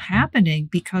is all happening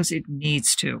because it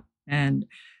needs to. And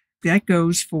that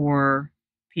goes for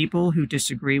people who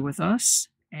disagree with us.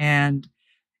 And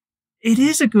it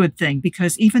is a good thing,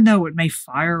 because even though it may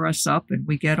fire us up and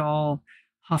we get all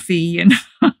huffy and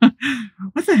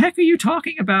what the heck are you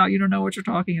talking about? You don't know what you're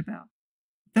talking about.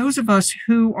 Those of us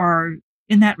who are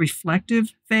in that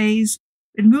reflective phase,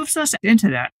 it moves us into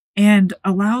that and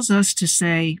allows us to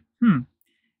say,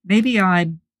 maybe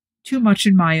I'm too much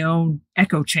in my own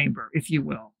echo chamber, if you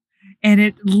will.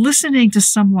 And listening to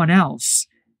someone else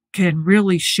can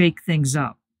really shake things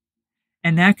up.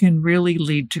 And that can really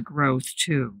lead to growth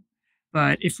too.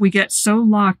 But if we get so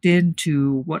locked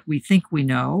into what we think we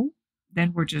know,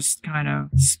 then we're just kind of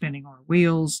spinning our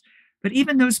wheels. But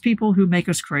even those people who make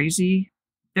us crazy,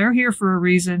 they're here for a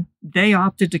reason. They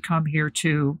opted to come here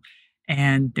too.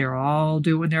 And they're all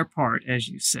doing their part, as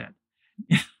you said.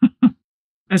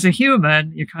 As a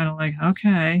human, you're kind of like,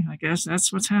 okay, I guess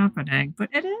that's what's happening. But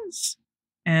it is.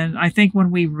 And I think when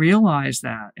we realize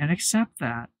that and accept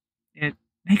that, it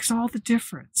makes all the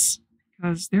difference,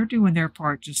 because they're doing their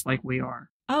part just like we are.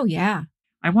 Oh, yeah.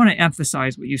 I want to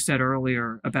emphasize what you said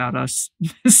earlier about us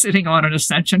sitting on an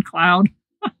ascension cloud.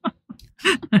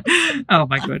 Oh,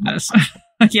 my goodness.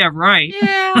 Yeah, right.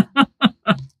 Yeah.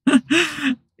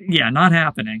 Yeah, not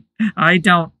happening. I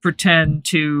don't pretend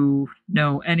to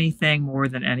know anything more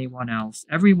than anyone else.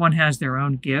 Everyone has their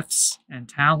own gifts and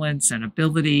talents and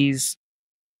abilities.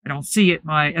 I don't see it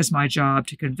as my job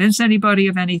to convince anybody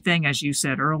of anything, as you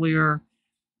said earlier.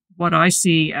 What I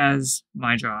see as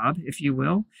my job, if you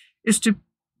will, is to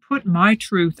put my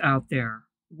truth out there,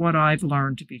 what I've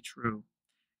learned to be true.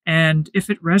 And if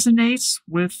it resonates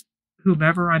with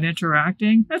whomever I'm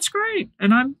interacting, that's great.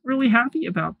 And I'm really happy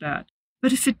about that.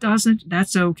 But if it doesn't,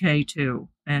 that's okay too.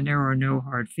 And there are no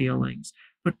hard feelings.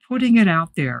 But putting it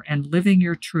out there and living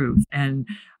your truth and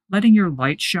letting your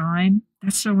light shine,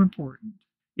 that's so important.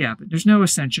 Yeah, but there's no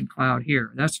ascension cloud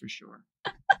here, that's for sure.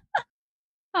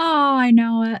 Oh, I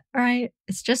know it, right?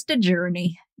 It's just a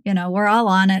journey. We're all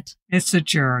on it. It's a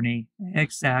journey.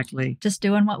 Exactly. Just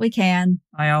doing what we can.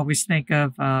 I always think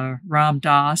of Ram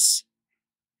Dass,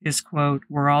 his quote,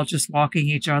 "We're all just walking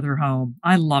each other home."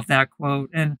 I love that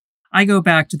quote. And I go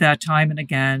back to that time and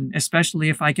again, especially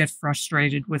if I get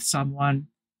frustrated with someone.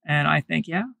 And I think,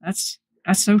 yeah, that's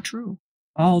so true.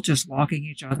 All just walking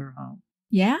each other home.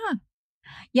 Yeah.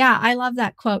 Yeah, I love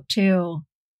that quote too.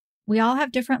 We all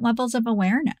have different levels of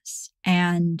awareness,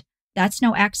 and that's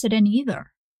no accident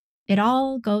either. It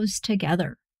all goes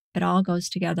together. It all goes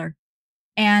together.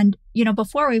 And,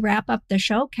 before we wrap up the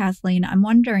show, Kathleen, I'm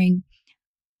wondering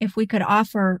if we could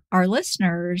offer our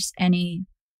listeners any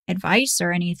advice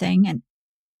or anything. And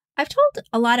I've told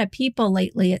a lot of people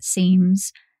lately, it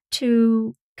seems,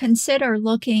 to consider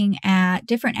looking at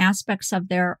different aspects of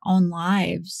their own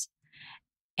lives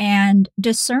and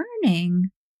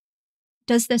discerning,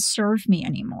 does this serve me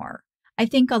anymore? I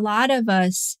think a lot of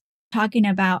us talking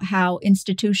about how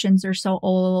institutions are so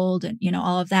old and,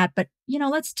 all of that, but,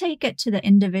 let's take it to the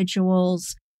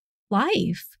individual's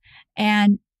life.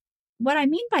 And what I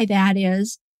mean by that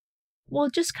is, we'll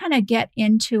just kind of get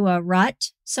into a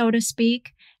rut, so to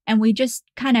speak, and we just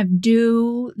kind of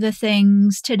do the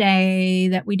things today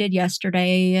that we did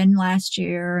yesterday and last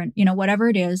year and, whatever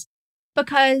it is,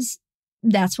 because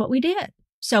that's what we did.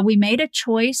 So we made a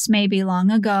choice maybe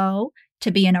long ago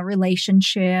to be in a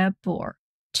relationship or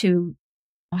to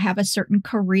have a certain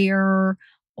career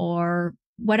or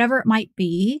whatever it might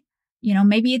be.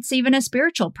 Maybe it's even a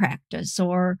spiritual practice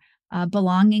or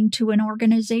belonging to an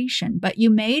organization, but you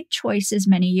made choices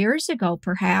many years ago,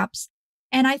 perhaps.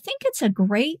 And I think it's a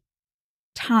great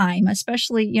time,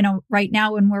 especially, right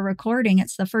now when we're recording,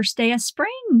 it's the first day of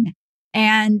spring,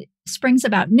 and spring's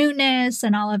about newness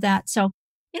and all of that. So,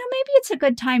 maybe it's a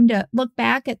good time to look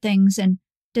back at things and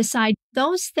decide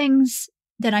those things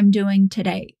that I'm doing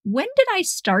today. When did I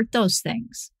start those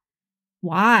things?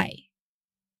 Why?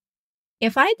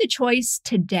 If I had the choice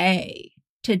today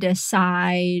to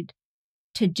decide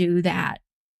to do that,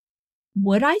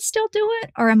 would I still do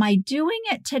it? Or am I doing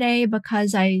it today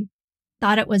because I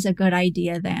thought it was a good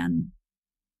idea then?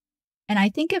 And I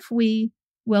think if we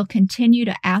will continue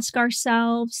to ask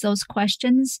ourselves those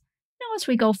questions, as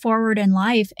we go forward in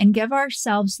life, and give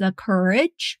ourselves the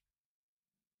courage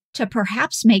to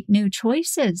perhaps make new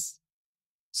choices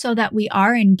so that we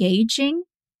are engaging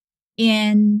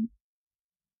in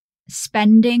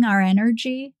spending our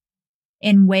energy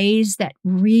in ways that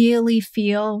really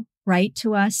feel right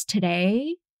to us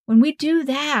today. When we do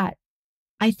that,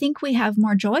 I think we have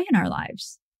more joy in our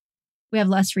lives. We have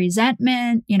less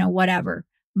resentment, whatever.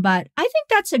 But I think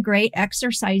that's a great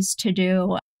exercise to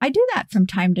do. I do that from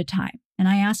time to time, and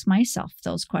I ask myself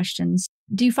those questions.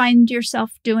 Do you find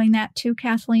yourself doing that too,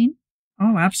 Kathleen?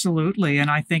 Oh, absolutely. And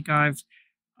I think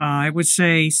I would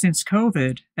say since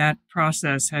COVID, that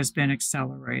process has been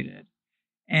accelerated.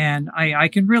 And I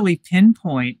can really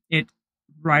pinpoint it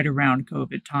right around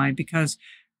COVID time, because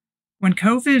when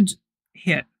COVID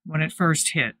hit, when it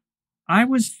first hit, I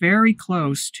was very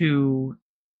close to,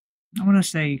 I want to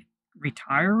say,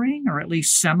 retiring, or at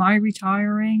least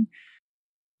semi-retiring,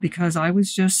 because I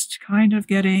was just kind of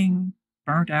getting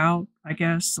burnt out, I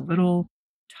guess, a little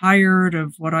tired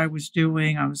of what I was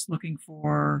doing. I was looking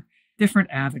for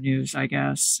different avenues, I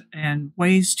guess, and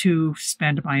ways to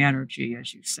spend my energy,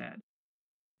 as you said,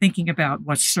 thinking about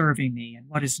what's serving me and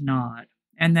what is not.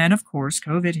 And then, of course,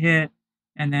 COVID hit,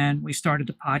 and then we started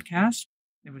the podcast.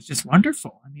 It was just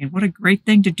wonderful. I mean, what a great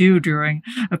thing to do during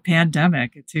a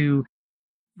pandemic, to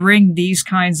bring these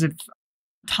kinds of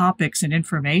topics and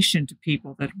information to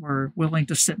people that were willing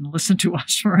to sit and listen to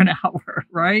us for an hour,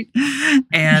 right?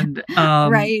 And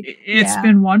Right. It's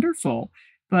been wonderful.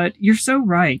 But you're so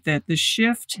right that the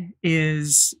shift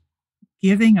is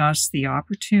giving us the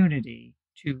opportunity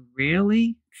to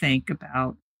really think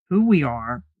about who we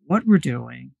are, what we're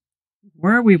doing,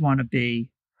 where we want to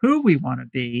be, who we want to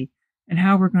be, and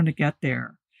how we're going to get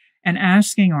there. And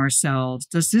asking ourselves,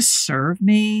 does this serve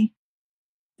me?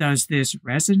 Does this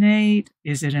resonate?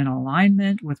 Is it in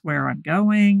alignment with where I'm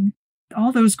going?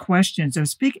 All those questions,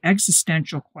 those big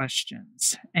existential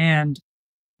questions. And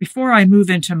before I move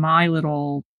into my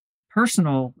little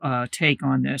personal take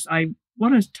on this, I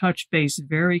want to touch base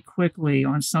very quickly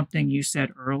on something you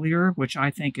said earlier, which I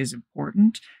think is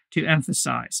important to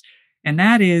emphasize. And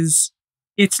that is,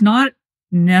 it's not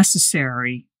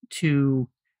necessary to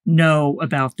know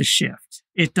about the shift.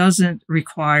 It doesn't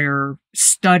require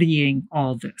studying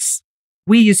all this.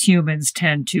 We as humans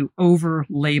tend to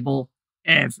over-label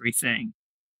everything.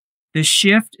 The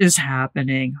shift is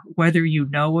happening, whether you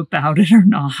know about it or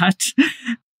not.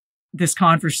 This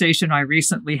conversation I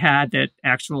recently had that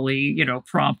actually,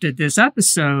 prompted this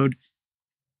episode,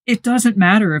 it doesn't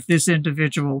matter if this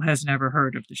individual has never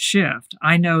heard of the shift.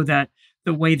 I know that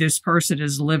the way this person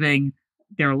is living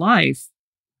their life,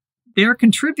 they're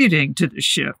contributing to the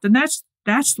shift. And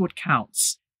that's what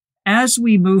counts. As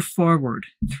we move forward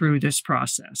through this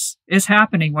process, it's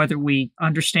happening whether we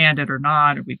understand it or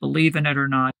not, or we believe in it or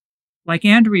not. Like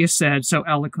Andrea said so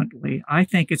eloquently, I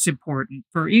think it's important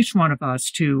for each one of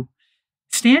us to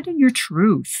stand in your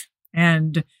truth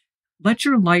and let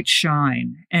your light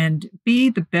shine and be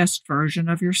the best version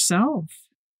of yourself.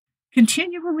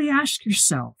 Continually ask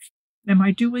yourself, am I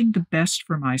doing the best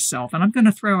for myself? And I'm going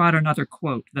to throw out another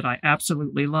quote that I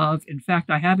absolutely love. In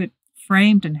fact, I have it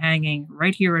framed and hanging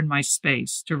right here in my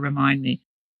space to remind me,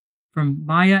 from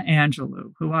Maya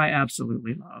Angelou, who I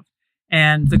absolutely love.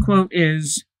 And the quote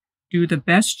is, do the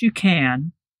best you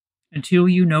can until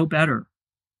you know better.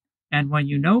 And when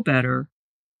you know better,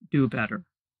 do better.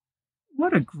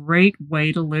 What a great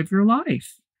way to live your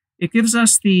life. It gives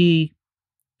us the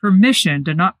permission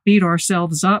to not beat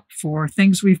ourselves up for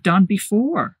things we've done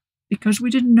before because we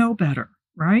didn't know better,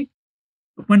 right?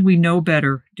 But when we know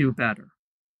better, do better.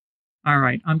 All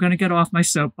right, I'm going to get off my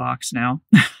soapbox now.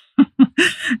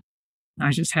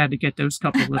 I just had to get those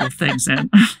couple little things in.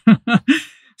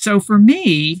 So for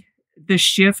me, the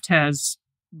shift has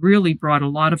really brought a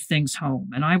lot of things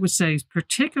home. And I would say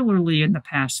particularly in the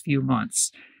past few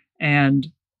months. And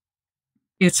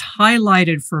it's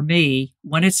highlighted for me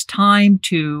when it's time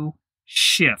to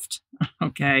shift.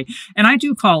 Okay. And I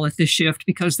do call it the shift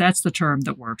because that's the term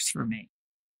that works for me.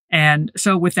 And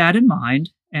so with that in mind,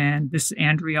 and this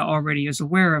Andrea already is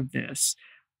aware of this,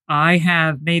 I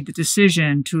have made the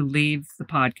decision to leave the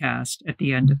podcast at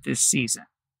the end of this season.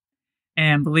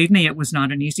 And believe me, it was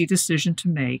not an easy decision to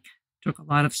make. Took a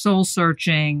lot of soul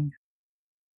searching.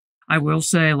 I will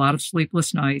say a lot of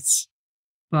sleepless nights,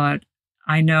 but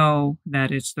I know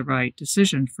that it's the right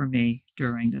decision for me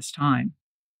during this time.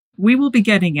 We will be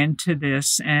getting into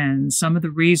this and some of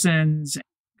the reasons,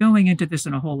 going into this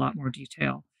in a whole lot more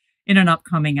detail in an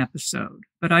upcoming episode.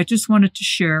 But I just wanted to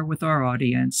share with our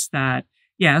audience that,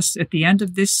 yes, at the end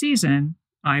of this season,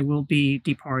 I will be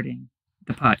departing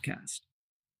the podcast.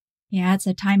 Yeah, it's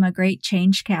a time of great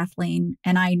change, Kathleen.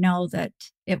 And I know that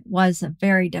it was a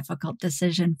very difficult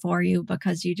decision for you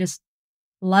because you just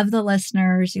love the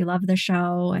listeners, you love the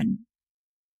show, and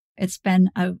it's been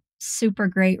a super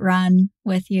great run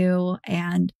with you.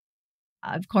 And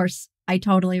of course, I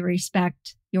totally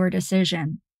respect your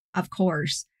decision, of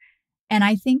course. And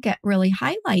I think it really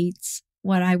highlights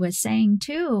what I was saying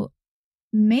too.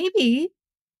 Maybe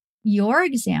your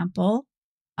example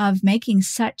of making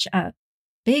such a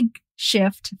big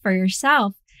shift for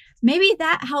yourself, maybe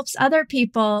that helps other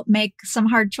people make some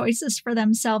hard choices for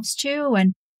themselves too.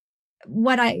 And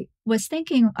what I was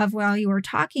thinking of while you were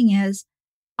talking is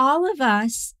all of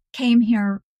us came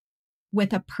here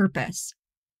with a purpose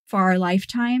for our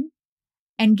lifetime.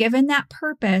 And given that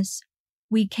purpose,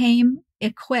 we came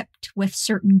equipped with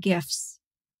certain gifts,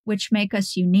 which make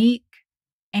us unique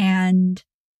and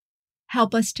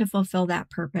help us to fulfill that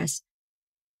purpose.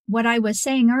 What I was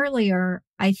saying earlier,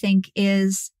 I think,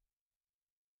 is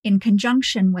in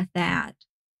conjunction with that.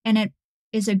 And it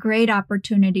is a great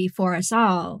opportunity for us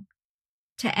all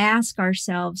to ask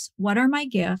ourselves, what are my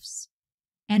gifts?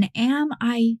 And am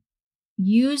I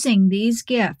using these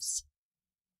gifts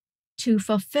to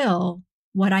fulfill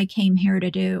what I came here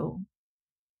to do?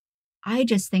 I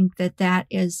just think that that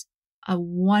is a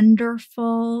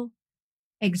wonderful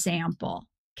example,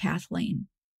 Kathleen,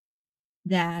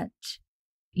 that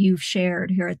you've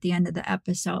shared here at the end of the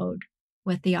episode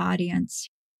with the audience.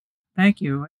 Thank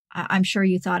you. I'm sure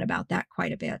you thought about that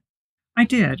quite a bit. I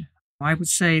did. I would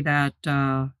say that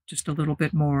just a little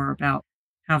bit more about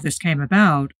how this came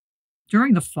about.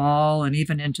 During the fall and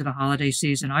even into the holiday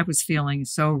season, I was feeling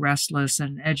so restless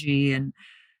and edgy and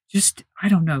just, I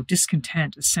don't know,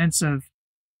 discontent, a sense of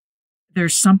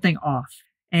there's something off.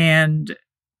 And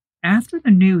after the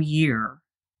new year,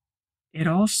 it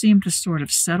all seemed to sort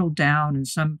of settle down, and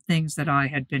some things that I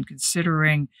had been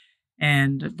considering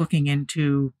and looking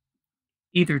into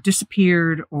either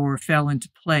disappeared or fell into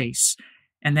place.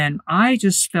 And then I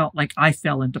just felt like I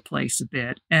fell into place a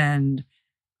bit, and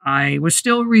I was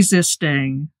still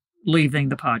resisting leaving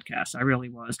the podcast. I really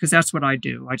was, because that's what I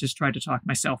do. I just try to talk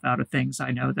myself out of things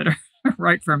I know that are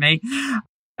right for me.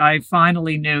 I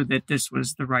finally knew that this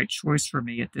was the right choice for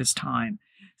me at this time.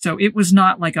 So it was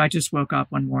not like I just woke up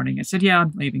one morning and said, yeah,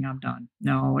 I'm leaving, I'm done.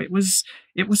 No, it was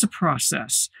a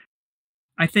process.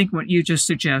 I think what you just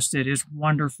suggested is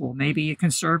wonderful. Maybe it can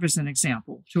serve as an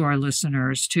example to our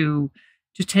listeners to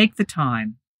take the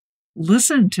time,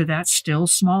 listen to that still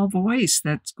small voice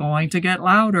that's going to get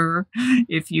louder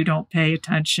if you don't pay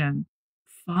attention.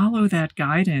 Follow that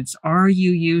guidance. Are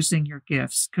you using your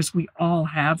gifts? Because we all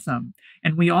have them,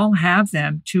 and we all have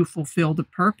them to fulfill the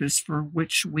purpose for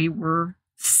which we were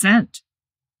sent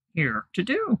here to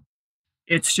do.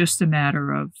 It's just a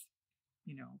matter of,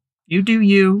 you do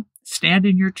you, stand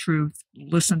in your truth,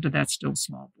 listen to that still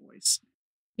small voice.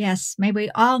 Yes, may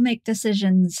we all make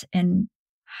decisions in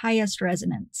highest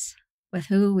resonance with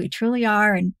who we truly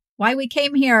are and why we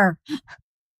came here.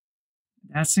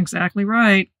 That's exactly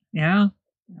right. Yeah,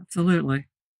 absolutely.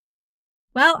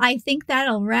 Well, I think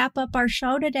that'll wrap up our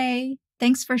show today.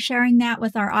 Thanks for sharing that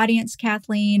with our audience,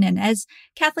 Kathleen. And as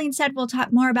Kathleen said, we'll talk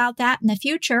more about that in the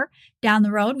future. Down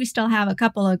the road, we still have a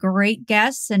couple of great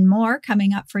guests and more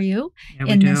coming up for you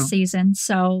in this season.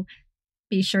 So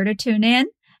be sure to tune in.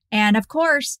 And of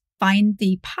course, find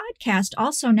the podcast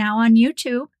also now on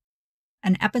YouTube,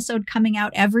 an episode coming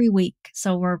out every week.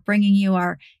 So we're bringing you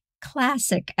our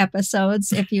classic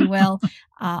episodes, if you will,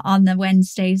 on the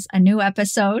Wednesdays. A new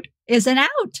episode isn't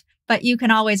out, but you can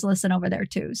always listen over there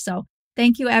too. So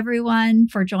thank you, everyone,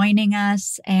 for joining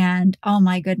us. And oh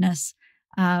my goodness,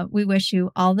 we wish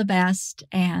you all the best,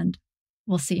 and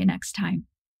we'll see you next time.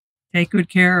 Take good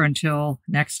care until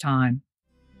next time.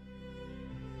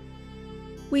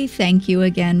 We thank you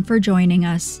again for joining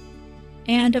us.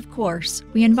 And of course,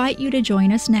 we invite you to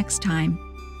join us next time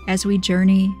as we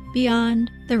journey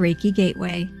beyond the Reiki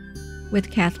Gateway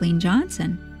with Kathleen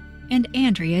Johnson and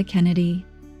Andrea Kennedy.